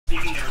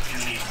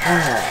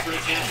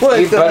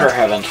You better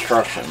have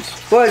instructions.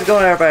 What's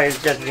going on, everybody?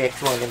 It's Justin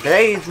X1, and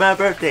today is my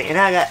birthday, and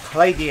I got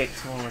Claydy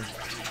X1.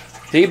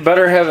 He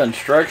better have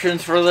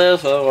instructions for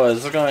this,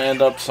 otherwise it's going to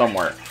end up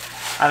somewhere.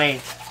 I mean,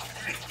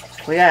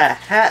 we got a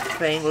hat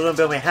thing. We're going to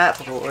build me a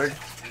hat board,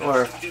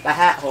 or a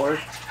hat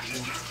horse.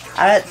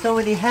 I got so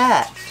many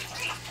hats.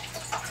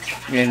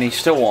 And he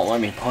still won't let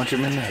me punch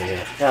him in the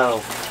head.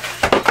 No.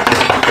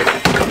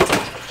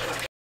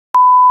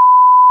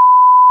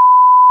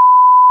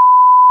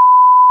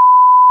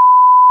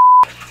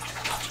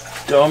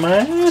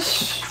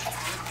 Dumbass.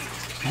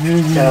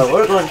 So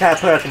we're going to try to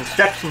put our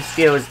construction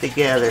skills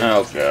together.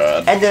 Oh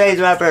god. And today's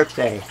my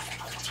birthday.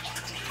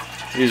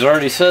 He's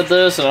already said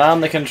this, and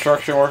I'm the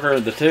construction worker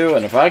of the two,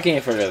 and if I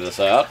can't figure this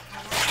out...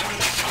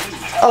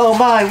 Oh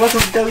my, welcome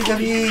to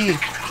WWE.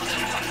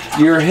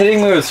 You're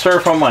hitting me with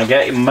styrofoam, I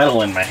got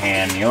metal in my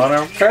hand. You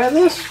wanna try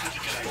this?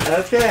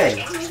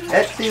 Okay,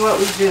 let's see what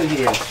we do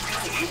here.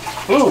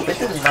 Ooh, this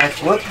is a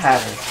nice wood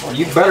pattern.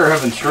 You better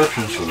have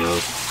instructions for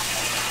those.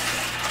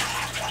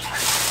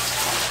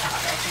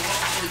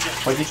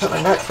 Where'd you put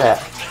my nuts at?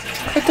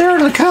 Right there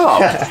in the cup.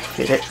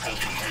 Get it.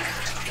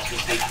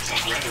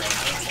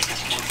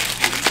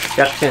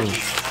 Instructions.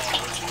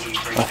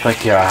 Oh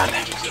thank God.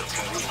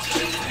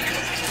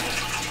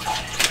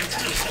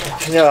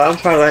 No, I'm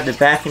probably going to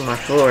vacuum my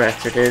floor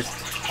after this.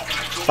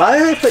 Why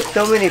do they put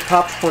so many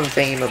popcorn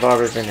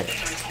thingamabobers in it?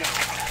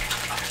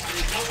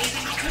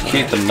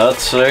 Keep the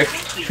nuts safe.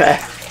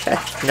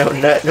 No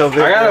nut, no big.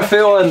 I got a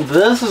feeling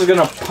this is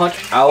gonna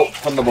punch out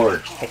from the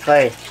board. Hey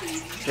Clay,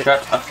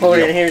 hold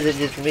it in here, is it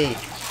just me?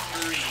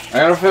 I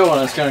got a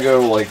feeling it's gonna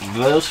go like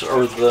this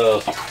or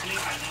this.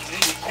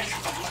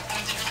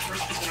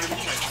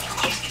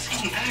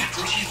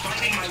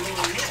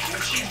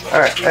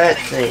 Alright,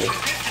 let's see.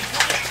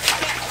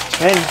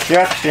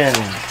 Instructions.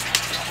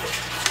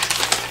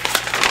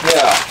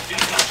 Yeah.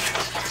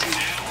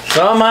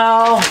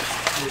 Somehow.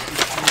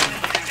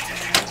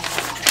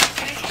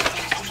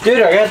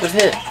 Dude, I got the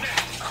hit.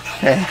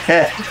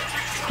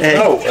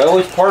 No, at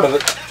least part of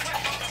it.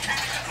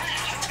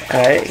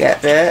 Alright,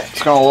 got that.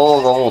 It's gonna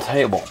lower the whole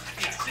table.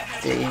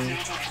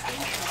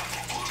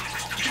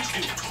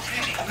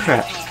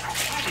 Crap.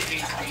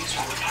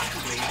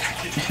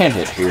 Hand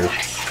it here.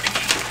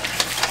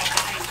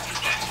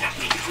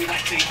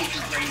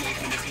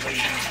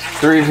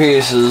 Three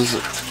pieces.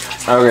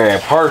 Okay,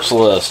 parts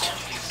list.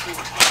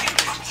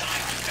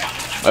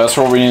 That's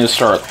where we need to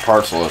start, the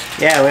parts list.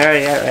 Yeah, we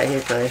already got it right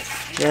here, Clay.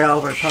 Get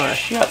over parts.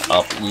 Shut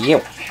up,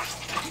 you.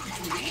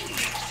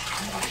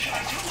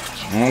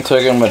 I'm gonna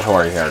take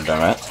inventory here,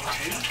 damn it.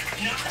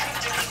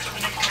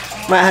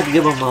 Might have to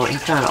give him a moment,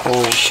 he's kinda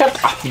old.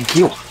 Shut up,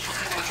 you.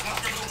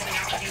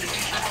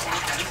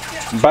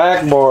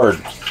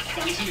 Backboard.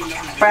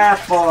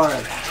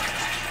 Backboard.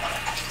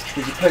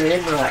 Did you put it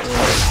in the right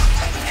way?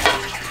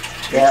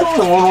 There's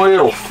only one way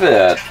it'll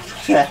fit.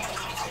 Yeah.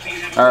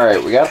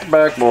 Alright, we got the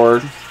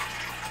backboard.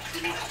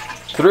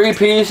 Three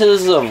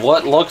pieces of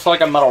what looks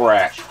like a metal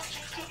rack.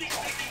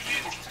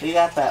 We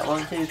got that.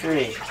 1, 2,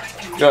 3.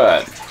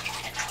 Good.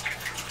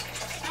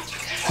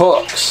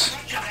 Hooks.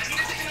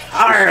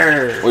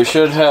 Arrgh! We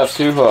should have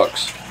 2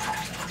 hooks.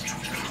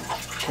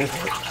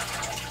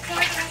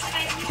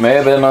 May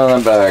have been on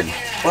the bag.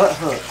 What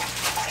hook?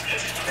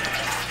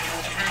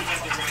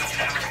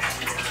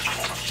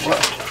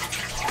 What?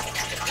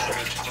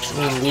 You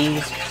mean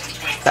these?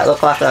 That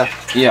look like a...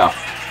 Yeah.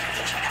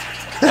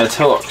 That's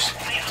hooks.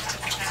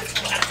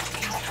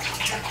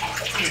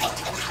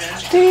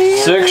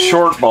 6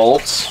 short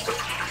bolts.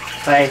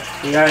 Hey,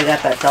 you already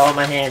got that. It's all in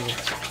my hand.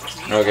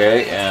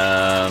 Okay,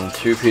 and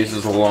 2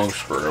 pieces of long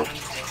screw.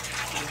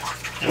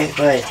 Good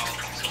play.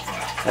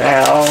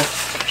 Now,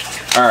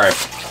 Alright.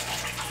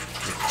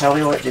 tell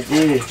me what to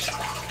do.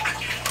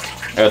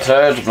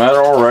 Attach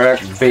metal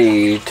rack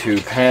B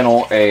to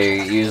panel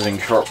A using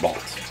short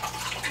bolts.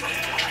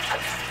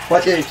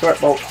 What do these short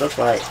bolts look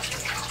like?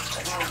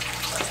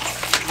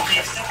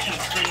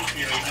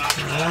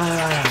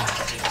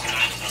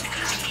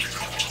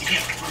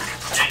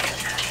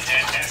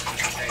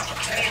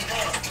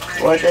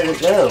 Where does it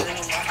go?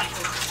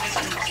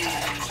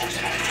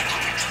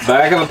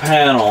 Back of the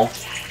panel.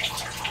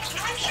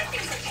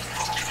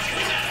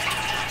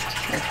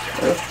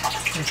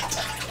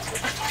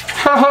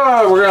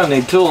 Haha, we're gonna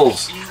need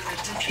tools.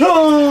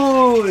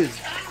 Tools!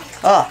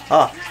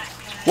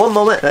 One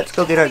moment, let's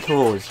go get our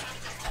tools.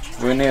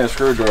 We need a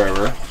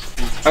screwdriver.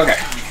 Okay.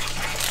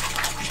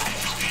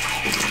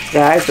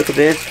 Guys, look at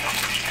this.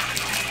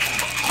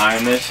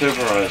 I'm a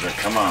supervisor,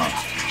 come on.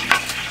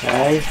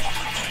 Guys.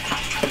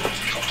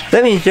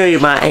 Let me show you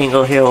my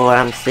angle here, what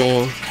I'm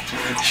seeing.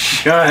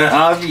 Shut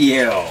up,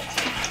 you.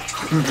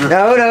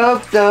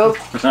 No.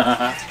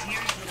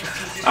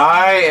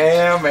 I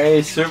am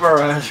a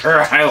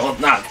supervisor. I will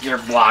knock your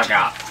block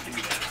out.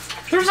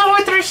 There's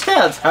only 3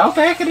 steps. How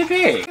bad can it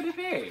be?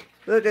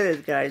 Look at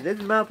this, guys. This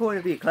is my point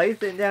of view. Clay's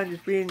sitting down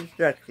just reading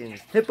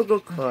instructions. Typical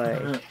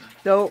Clay.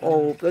 So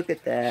old. Look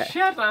at that.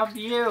 Shut up,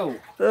 you.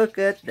 Look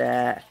at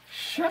that.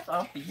 Shut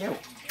up, you.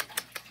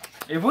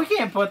 If we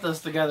can't put this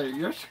together,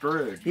 you're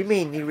screwed. You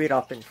mean you read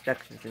off the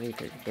instructions and you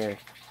put it together?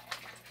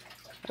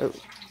 Oh.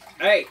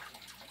 Hey,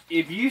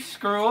 if you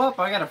screw up,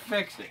 I gotta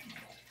fix it.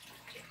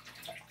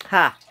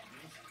 Ha!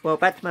 Well,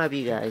 that's my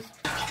view, guys.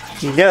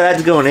 You know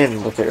that's going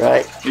in with it,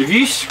 right? If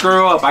you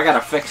screw up, I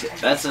gotta fix it.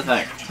 That's the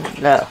thing.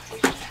 No.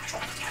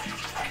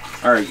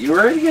 Alright, you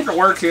ready to get to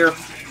work here?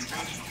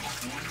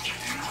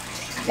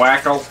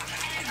 Wacko.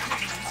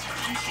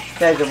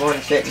 Guys, I'm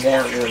on sitting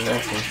down doing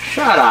nothing.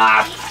 Shut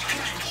up.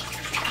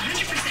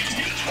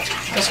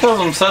 Just because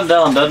I'm sitting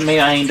down doesn't mean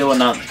I ain't doing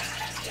nothing.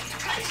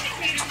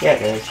 Yeah,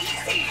 it is.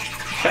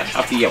 Shut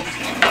up, you.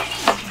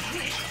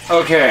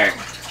 Okay.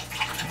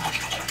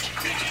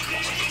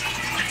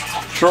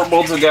 Short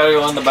bolts have got to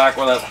go in the back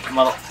with that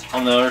metal,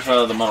 on the other side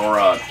of the metal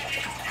rod.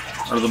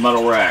 Or the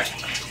metal rack.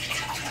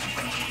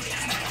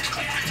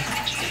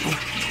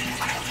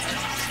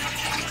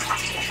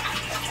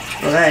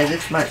 Well, guys,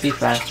 this might be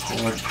fast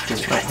forward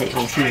because it might take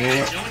me 2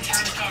 minutes.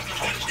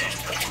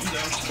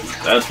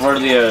 That's where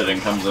the editing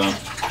comes in.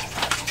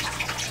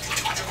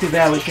 Too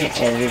bad we can't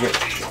edit it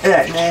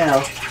right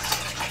now.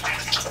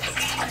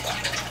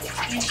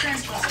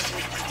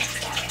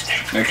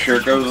 Make sure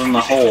it goes in the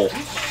hole.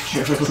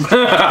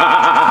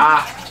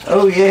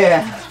 Oh,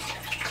 yeah.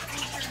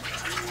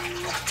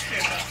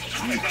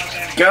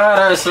 God,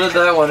 I said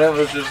that when it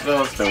was just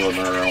us doing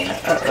our own.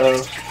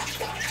 Uh-oh.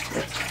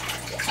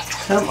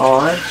 Come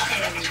on.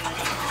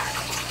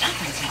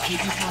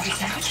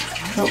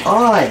 Come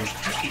on.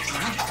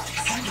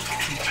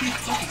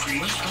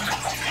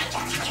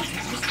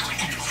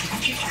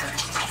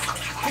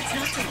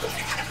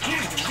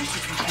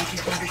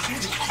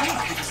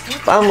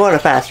 I'm going to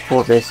fast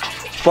forward this.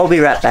 We'll be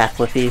right back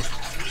with you.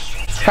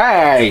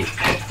 Hey!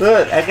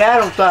 Look, I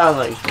got him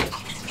finally.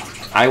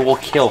 I will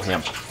kill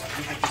him.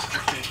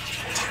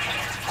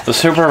 The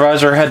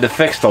supervisor had to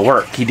fix the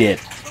work. He did.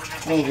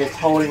 Me just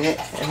holding it,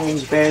 and then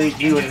he's barely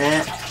doing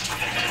that.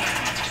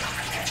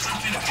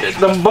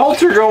 The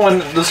bolts are going,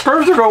 the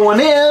screws are going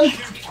in.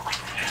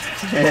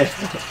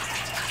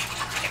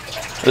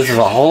 This is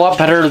a whole lot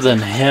better than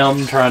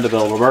him trying to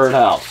build a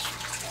birdhouse.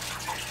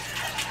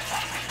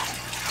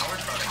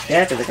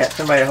 Yeah, because I got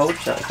somebody to hold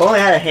something. If only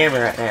I had a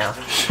hammer right now.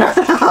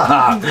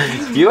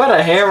 You had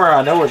a hammer,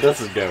 I know where this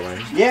is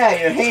going. Yeah,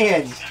 your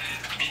hands.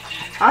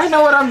 I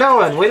know what I'm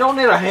doing. We don't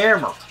need a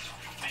hammer.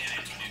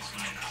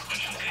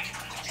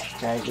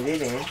 Gotta get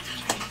it in.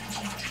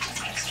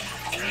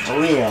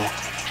 Oh yeah.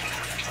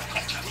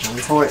 Let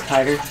me hold it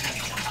tighter.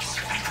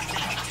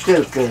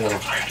 Good girl.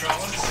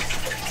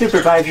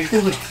 Supervisor,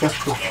 doing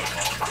something.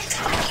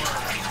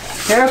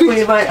 Careful,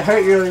 you might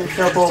hurt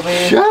yourself, old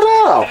man. Shut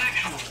up!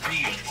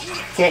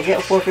 Can't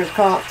get workers'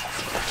 comp.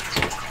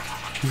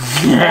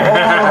 Oh,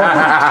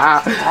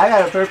 I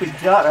got a perfect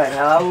shot right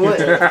now. I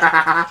wouldn't.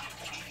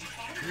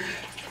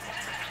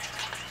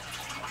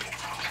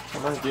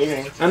 Come on, get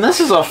in. And this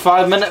is a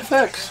 5-minute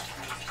fix.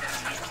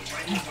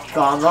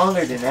 Gone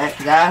longer than that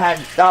because I had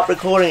to stop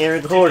recording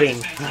and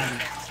recording.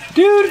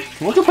 Dude,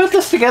 we can put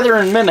this together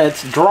in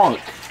minutes drunk.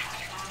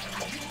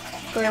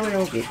 But we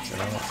don't get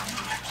drunk.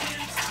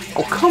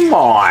 Oh, come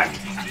on.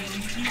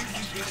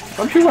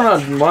 Don't you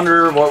want to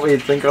wonder what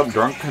we'd think of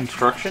drunk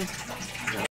construction?